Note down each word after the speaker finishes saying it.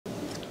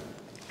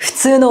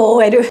通の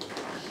OL いいよい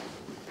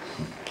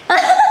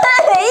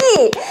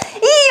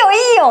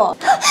いよ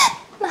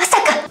まさ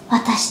か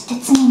私っ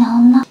て罪な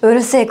女。う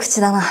るせえ口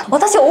だな。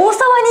私大沢に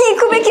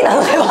行くべきな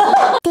ので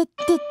は。てって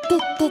って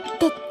ってってっ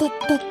てっ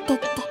てってっ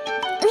て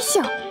ういし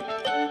ょやっ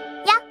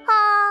ほ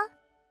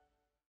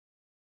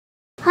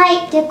ー。は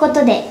い、というこ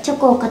とでチョ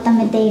コを固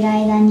めている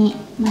間に、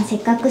せっ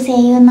かく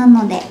声優な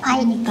ので、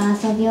何か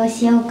遊びを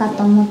しようか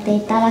と思って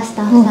いたらス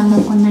タッフさんが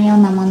こんなよう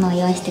なものを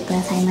用意してく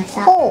ださいまし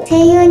た。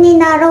声優に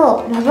な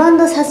ろうラ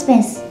ブ&サスペ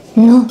ンス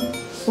の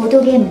ボー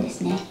ドゲームで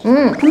すね。こ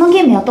の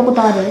ゲームやったこ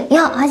とある？い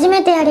や、初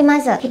めてやりま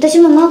す。私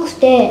もなく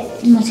て、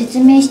今説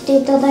明して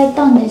いただい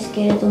たんです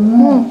けれど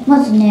も、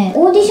まずね、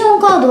オーディション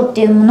カードっ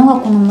ていうもの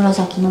がこの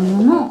紫の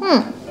もの、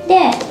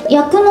で、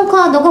役の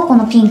カードがこ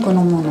のピンク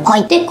のもの、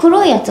で、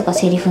黒いやつが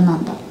セリフな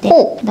んだって。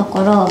だ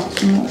から、オ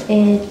ー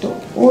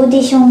デ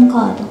ィション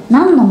カード、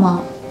何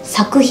の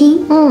作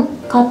品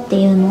かって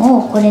いうの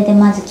をこれで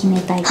まず決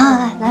めたいと思い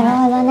ます。なる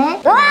ほどね。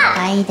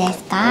いいで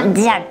すか？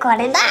じゃあこ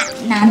れだ。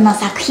何の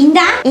作品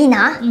だ？いい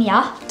な。いい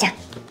よ。じゃあ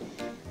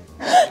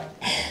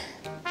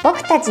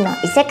僕たちの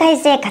異世界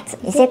生活、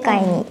異世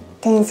界に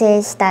転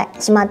生して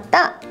しまっ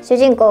た主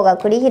人公が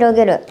繰り広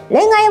げる恋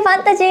愛フ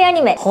ァンタジーア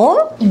ニメ。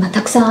今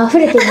たくさん溢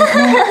れています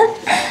ね。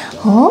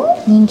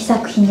人気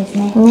作品です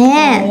ね。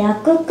ねえ。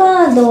役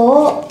カード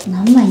を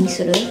何枚に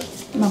する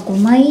？5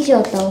枚以上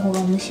あった方が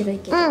面白い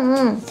けど。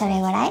それ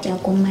ぐらい？じゃあ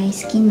5枚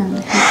好きなの引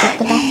いて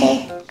くださ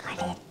い。こ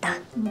れと、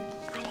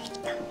これ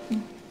と、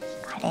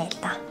これと、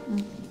こ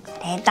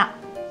れと、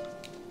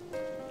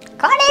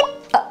これ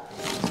と。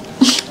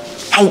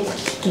はい。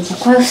じゃ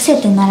あこれ伏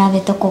せて並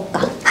べとこう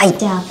か。はい。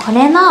じゃあこ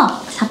れの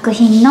作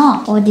品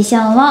のオーディショ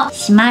ンを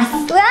します。う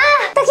わー、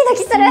ドキド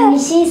キする。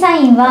審査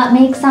員は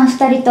メイクさん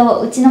2人と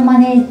うちのマ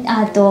ネージ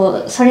ャー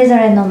とそれぞ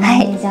れのマ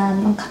ネージャー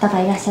の方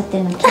がいらっしゃって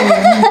るの計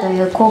4人と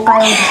いう公開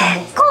オーディショ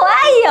ンです。怖い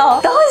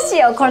よ。どうし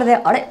よう。これで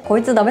あれこ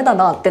いつダメだ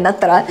なってなっ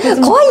たら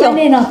怖いよ。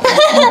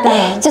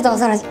ちょっと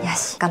恐ろしい。よ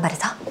し頑張る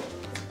ぞ。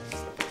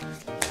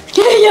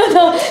や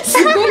だ、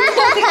すごい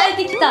汗かい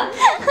てきた。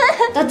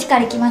どっちか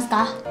らいきます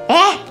か？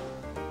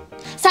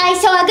最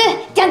初はグ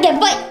ー、じゃんけん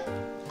ぽい。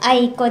あ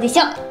いこでし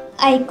ょ、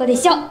あいこで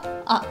しょ。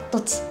あ、ど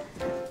っち？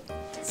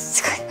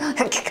すごい。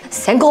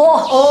先行。お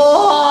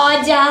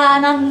ー、じゃあ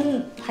は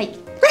い。い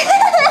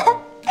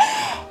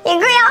くよ。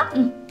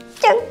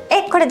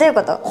これどういう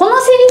こと？この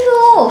セリ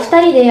フを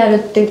2人でや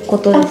るってこ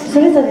とです。そ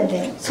れぞれ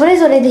で。それ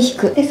ぞれで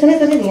弾く。それ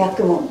ぞれで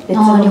役も別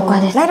のもの。了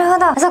解です。なるほ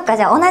ど。そっか、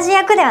じゃあ同じ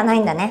役ではない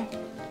んだね。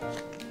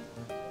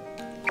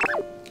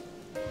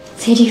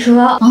セリフ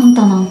はあん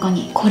たなんか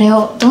にこれ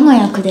をどの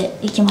役で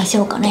いきまし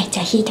ょうかね。じ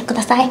ゃあ弾いてく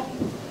ださい。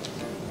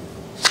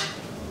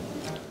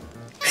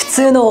普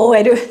通の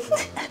OL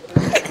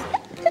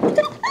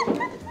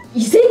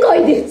異世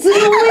界で普通の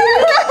OL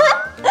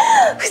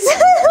普通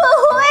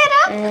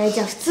の OL？ じ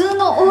ゃあ普通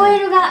の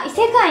OL が異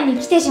世界に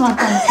来てしまっ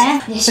たん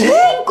ですね。主人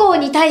公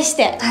に対し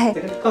てセ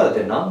ルフカードっ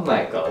て何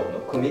枚かを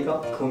組み合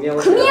わせる。組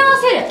み合わ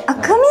せ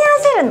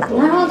るんだ。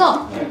なるほど。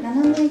7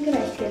枚ぐら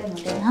いいけるの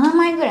で。7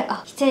枚ぐらい。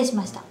あ、失礼し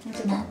ました。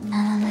7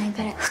枚ぐ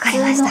らい。わかり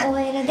ました。普通の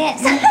OL で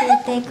何て言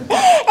っていくか。ち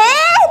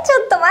ょ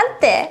っと待っ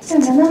て。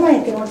7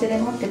枚手持ちで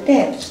持って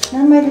て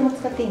何枚でも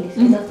使っていいんです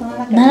けど、その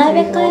中で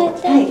並べ替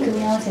えて、組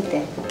み合わせ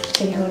て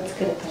セリフを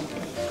作る感じ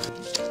です。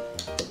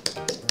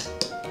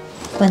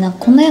これなんか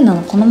このような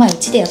のこの前う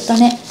ちでやった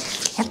ね。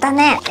やった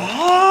ね。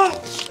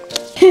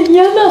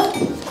やだ。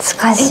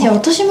難しい。じゃあ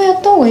私もや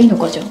った方がいいの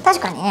かじゃあ。確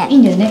かにね。いい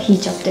んだよね、引い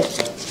ちゃって。はい。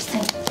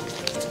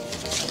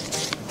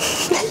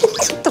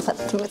ちょっと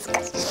待って難し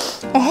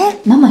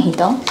い。何枚引い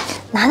た？ 7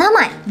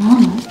枚。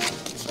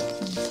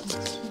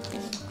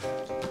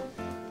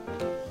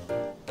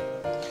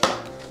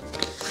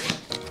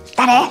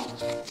誰？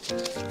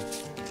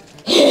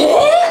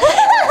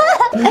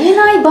売れ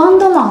ないバン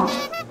ドマン。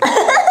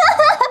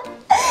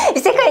異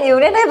世界に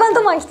売れないバン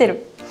ドマン来て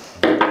る。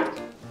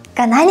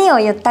が何を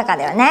言ったか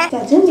だよね。じ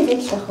ゃあ準備で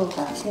きた方が手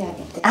を挙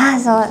げて。ああ、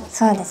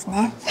そうです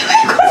ね。こ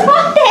れ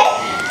待って。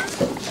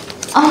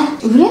あ、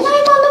売れないバン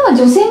ドマン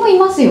女性もい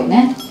ますよ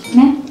ね。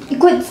ね。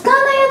これ使わ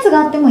ないやつ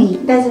があってもいい。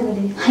大丈夫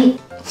です。はい。わ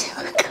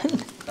かんな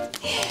い。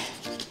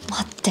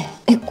待って。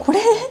これ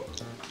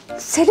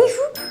セリフ？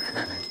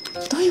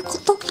どういうこ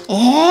と？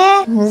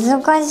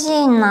難し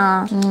い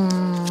な。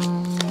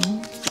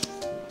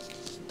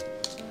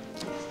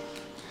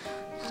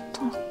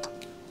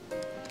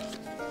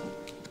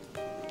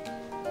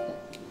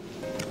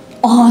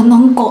な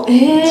んか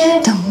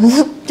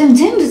でも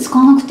全部使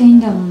わなくていいん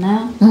だよね。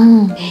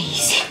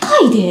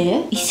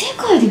異世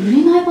界で売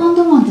れないバン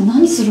ドマンって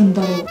何するん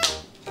だろう。ちょっ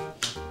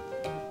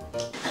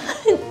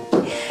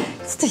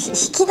と引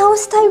き直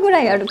したいぐ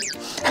らいある。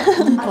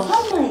3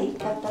枚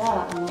だった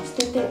ら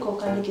捨てて交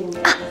換できるん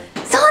です。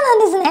そうなん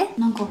ですね。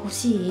なんか欲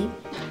しい？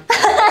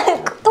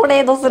ト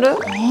レードする？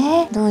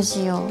どう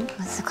しよう。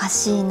難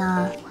しい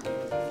な。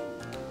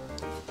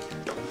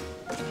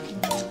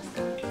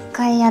こ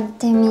回やっ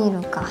てみ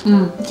るか。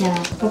じゃあ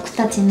僕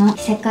たちの異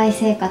世界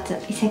生活、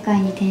異世界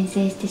に転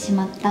生してし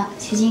まった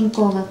主人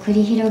公が繰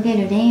り広げ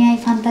る恋愛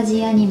ファンタジ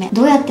ーアニメ、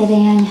どうやって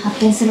恋愛に発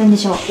展するんで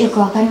しょう。よく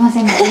わかりま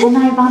せんが、売れ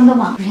ないバンド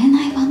マン売れ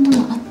ないバンド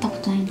マン会ったこ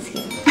とないんですけ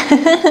ど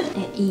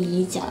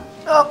いい？じゃ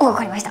あわ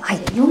かりました。はい。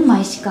4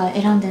枚しか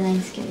選んでないん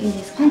ですけど、いい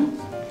ですか？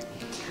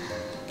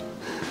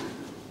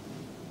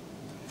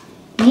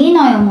いい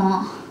のよ、も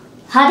う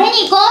派手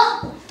に行こ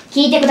う。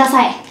聞いてくだ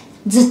さい。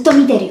ずっと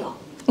見てるよ。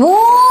おお。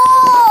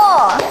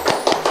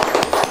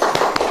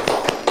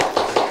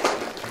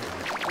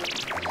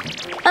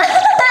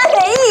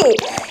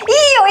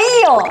い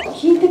いよ。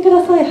聞いてく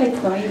ださい入って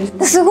たらいいです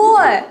ね。す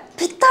ごい。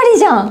ぴったり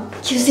じゃん。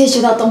救世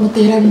主だと思っ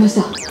て選びまし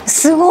た。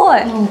すご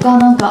い。他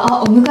なん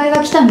かお迎え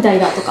が来たみたい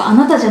だとか、あ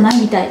なたじゃない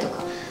みたいと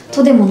か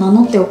とでも名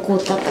乗っておこ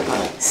うってあったか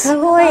ら。す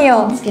ごい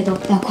よ。ですけど、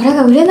これ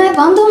が売れない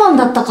バンドマン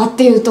だったかっ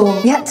ていうと、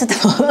いやちょっ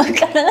とわ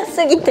からな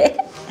すぎて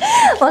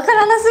わか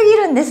らなすぎ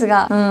るんです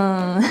が、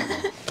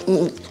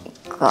いい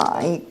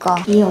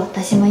か。いいよ、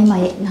私も今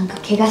なんか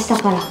怪我した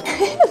から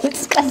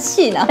難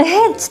しいな。ちょ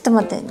っと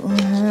待って。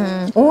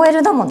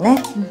OL だもん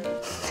ね。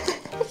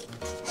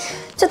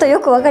ちょっとよ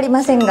くわかり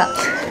ませんが、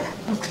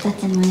僕た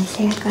ちの異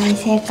世界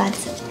生活、普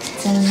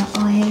通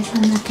の OL さ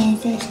んが転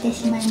生して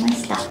しまいま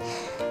した。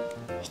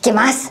いき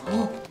ます。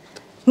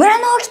村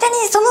の掟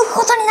に背く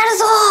ことになる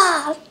ぞ。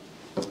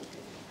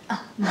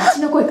あ、街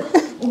の声か。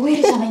OL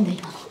じゃないんだ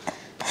今の。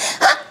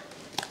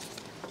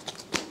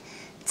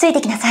つい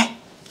てきなさい。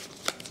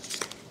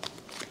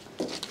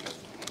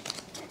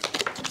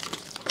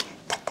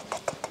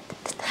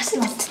走っ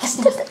てます。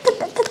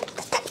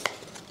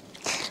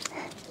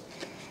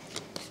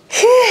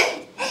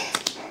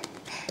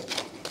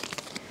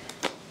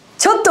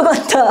ちょっと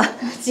待った。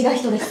違う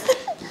人です。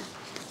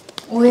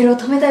OL を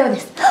止めたようで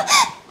す。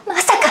ま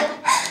さか。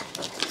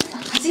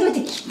初めて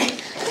聞い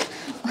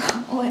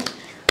た。OL。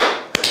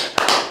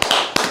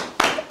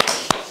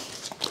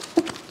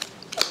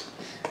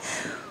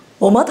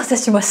お待たせ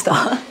しました。あ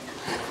んたなん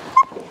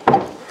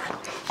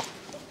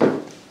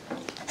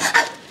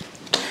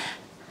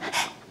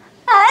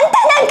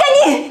か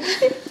に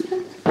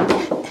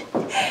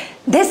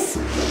です。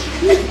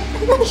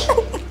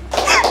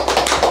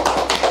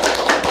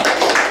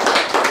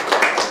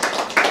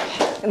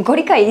ご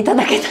理解いた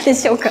だけたで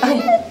しょうか。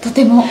と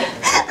ても。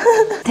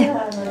じ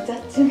ゃあジャ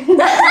ッジメン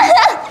ト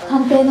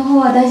判定の方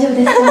は大丈夫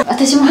ですか？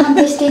私も判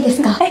定していいで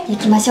すか？行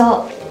きまし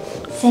ょう。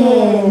せ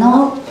ー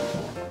の。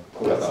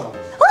小賀さん。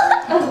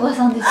小賀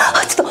さんです。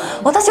ちょっと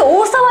私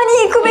大沢に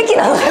行くべき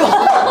なのでは。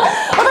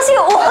私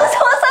大沢さん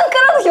か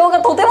らの票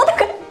がとても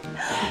高い。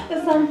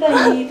3対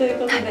2という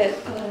ことで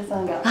小原さ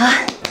んが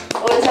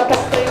おいしゃかし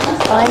と言いま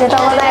した。おめでとう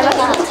ございま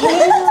す。声優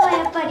は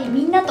やっぱり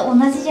みんなと同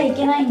じじゃい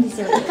けないんで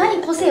すよ。いか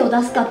に個性を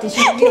出すかっていう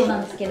職業な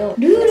んですけど、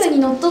ルールに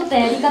のっとった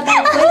やり方を超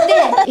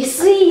えて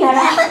SE や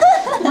ら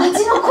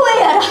街の声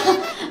やら、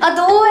あ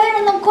と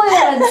OL の声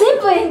やら全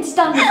部演じ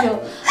たんです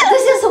よ。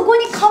私はそこ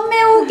に感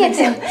銘を受け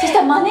て、そした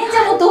らマネージ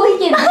ャーも同意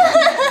見で、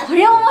こ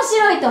れは面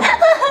白いと。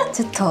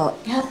ちょっと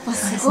やっぱ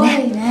すごい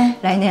ね。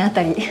来年あ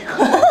たりに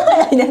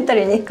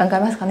考え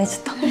ますかね。ち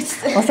ょっと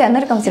お世話にな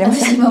るかもしれませ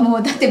ん。私今も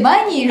うだって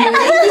前にいる演技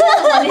の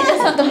マネージャー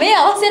さんと目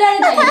合わせられ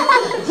ないよ。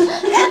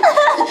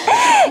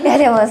いや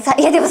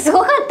でもす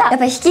ごかった。やっ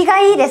ぱ引きが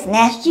いいです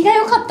ね。引きが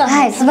良かったんです。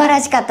はい、素晴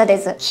らしかったで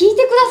す。聞い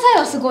てください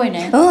はすごい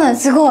ね。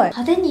すごい。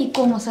派手に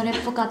行こうもそれっ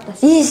ぽかった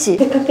し。いいし。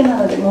せっかくな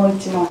のでもう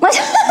1問。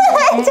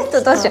ちょっ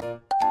とどうしよう。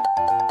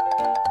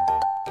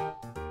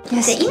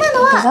よで今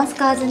のは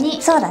使わず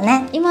に。そうだ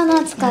ね。今の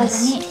は使わ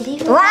ずにセリ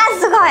フうわー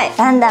すごい。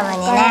ランダムに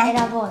からね。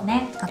選ぼう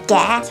ね。オッケ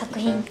ー。作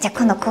品。じゃあ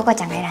今度ココ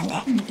ちゃんが選んで。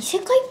異世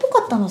界っぽ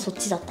かったのそっ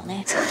ちだった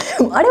ね。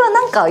あれは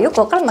なんかよく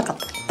わからなかっ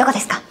た。どこで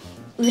すか。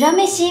裏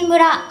飯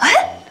村。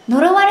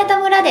呪われた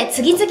村で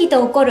次々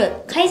と起こる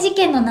怪事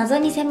件の謎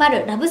に迫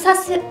るラブサ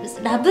スペ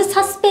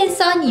ン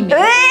スアニメ。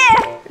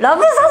ラ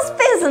ブサス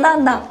ペンスな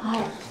んだ。は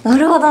い。な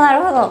るほどな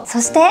るほど。そ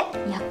して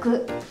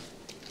役。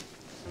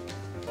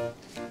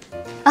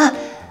あ、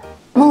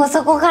もう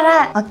そこか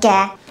らオッケー。う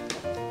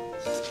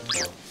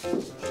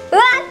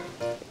わっ。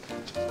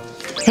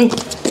はい。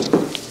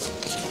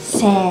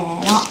せー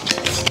の。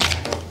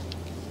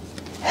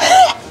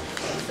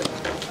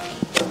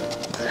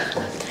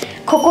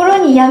心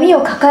に闇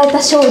を抱えた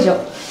少女。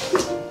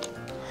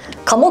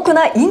寡黙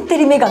なインテ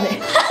リメガネ。待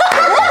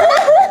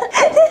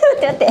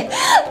って。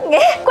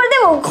これで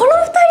もこの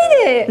二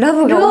人でラ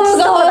ブが起きそ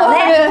うだ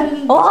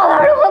ね。おー、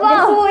なるほど。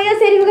そういう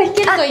セリフが弾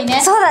けるといい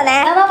ね。そうだ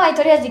ね。 7枚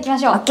とりあえずいきま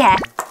しょう。オッケー。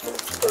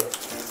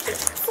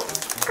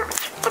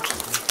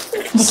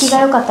出来が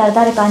良かったら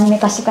誰かアニメ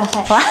化してくだ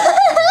さい。じゃ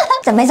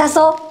あ目指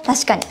そう。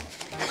確かに。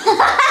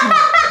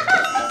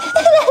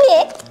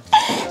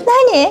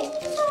何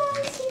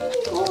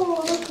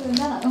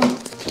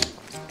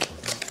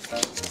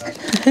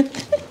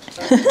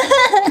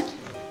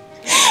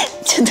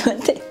ちょっと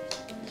待って。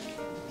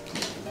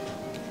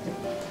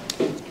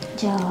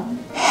じゃあちょっと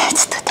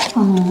待って。こ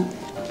の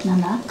な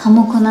んだ寡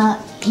黙な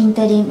イン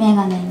テリメ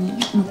ガネに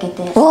向け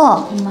て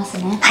お言います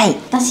ね。はい。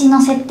私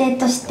の設定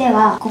として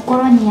は、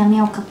心に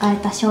闇を抱え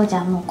た少女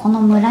はもうこの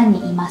村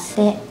にいます。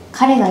で、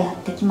彼がやっ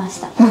てきまし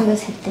た。こういう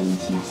設定に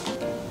しました。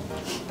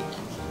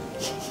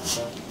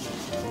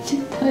ちょ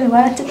っと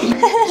笑っちゃっていい？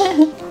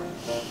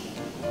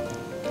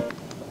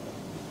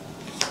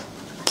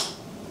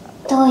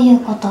どういう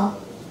こと？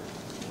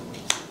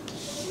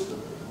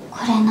こ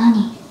れ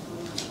何？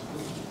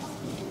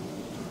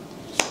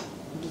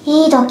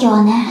いい度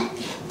胸ね。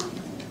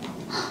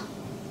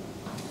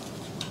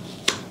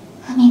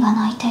海が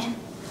泣いてる。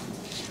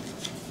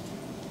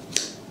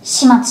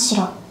始末し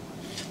ろ。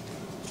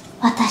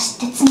私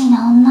って罪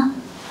な女。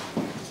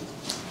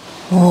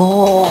お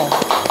お。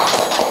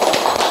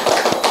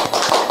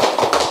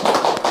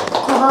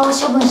小顔を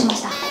処分しま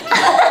した。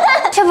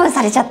処分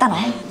されちゃったの？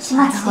始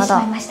末してし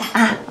まいました。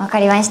あ、わか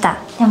りました。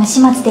でも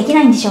始末でき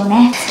ないんでしょう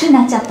ね。好きに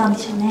なっちゃったんで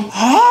しょうね。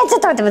ちょっ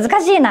と待って、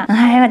難しいな。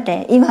はい、待っ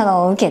て、今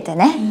のを受けて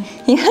ね。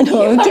今の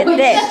を受け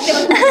て。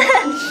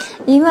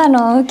今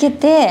のを受け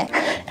て。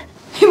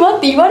待っ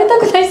て、言われた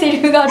くないセリ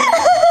フがある。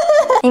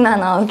今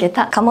のを受け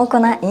た寡黙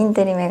なイン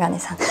テリメガネ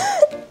さん。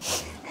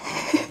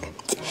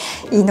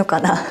いいのか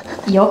な。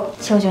よ、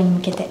少女に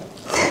向けて。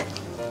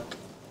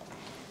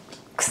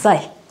臭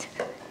い。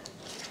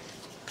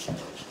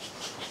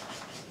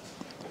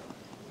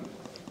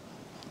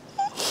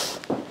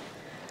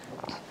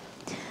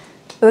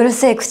うる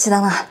せえ口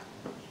だな。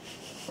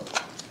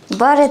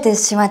バレて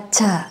しまっ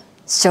ちゃ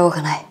しょう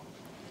がない。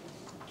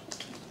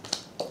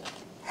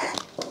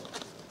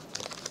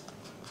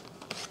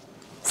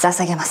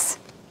捧げます。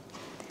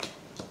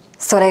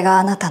それが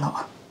あなたの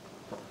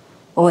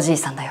おじい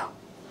さんだよ。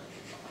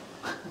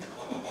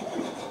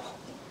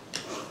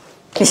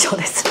以上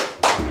です。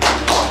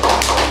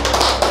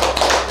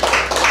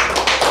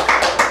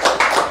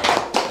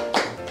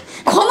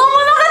この物語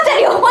面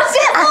白そう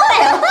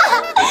だよ。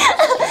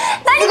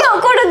何が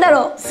起こるんだ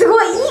ろう。す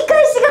ごい言い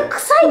返しが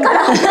臭いから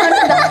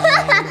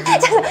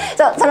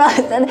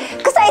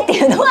臭いって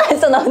いうのは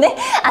そのね、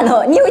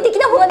匂い的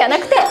なものではな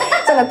くて、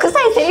その臭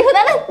いセリフ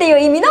だなっていう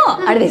意味の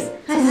あれです。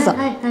そうそうそう。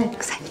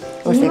臭い。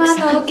今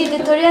のを受け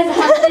てとりあえず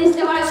判定し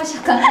てもらいまし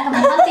ょうか。なんか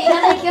もう判定い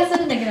らない気がす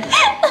るんだけど。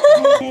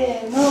せ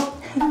ーの。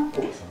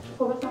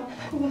小賀さん。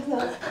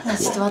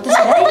ちょっと私来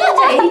年じ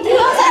ゃあエリティワ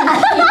ンさん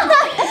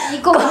に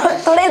行こう。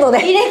トレードで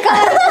入れ替わ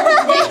る。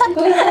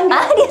小賀さん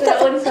がありが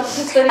とう。おじさんず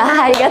っと入れて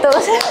ありがとうご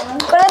ざいま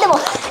す。これはでもこ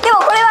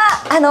れは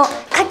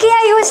掛け合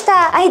いをし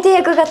た相手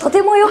役がと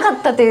ても良か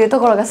ったというと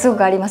ころがすご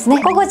くあります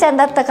ね。ココちゃん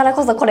だったから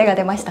こそこれが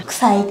出ました。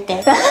臭いっ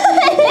て。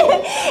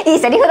いい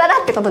セリフだ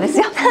なってことです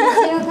よ。よかっ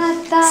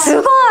た。す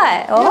ごい面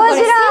白い。な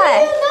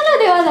ら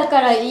ではだ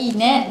からいい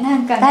ね。な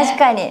んかね。確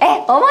かに。面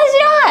白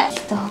い。ち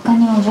ょっと他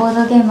にもボー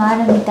ドゲームあ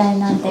るみたい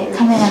なんで、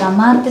カメラが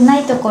回ってな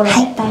いところを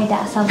2人で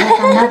遊ぼう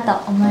かな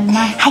と思いま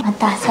す。ま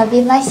た遊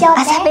びましょう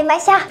ね。遊びま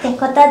しょう。って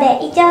ことで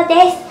以上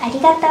です。あり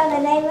がとう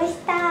ございまし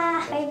た。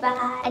バイバイ。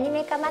アニ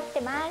メ化待っ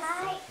てます。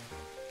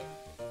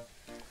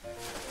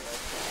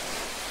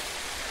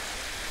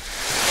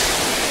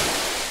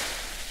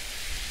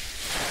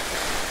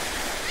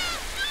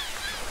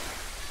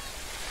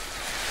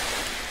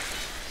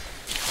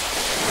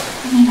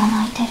海が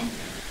泣いてる。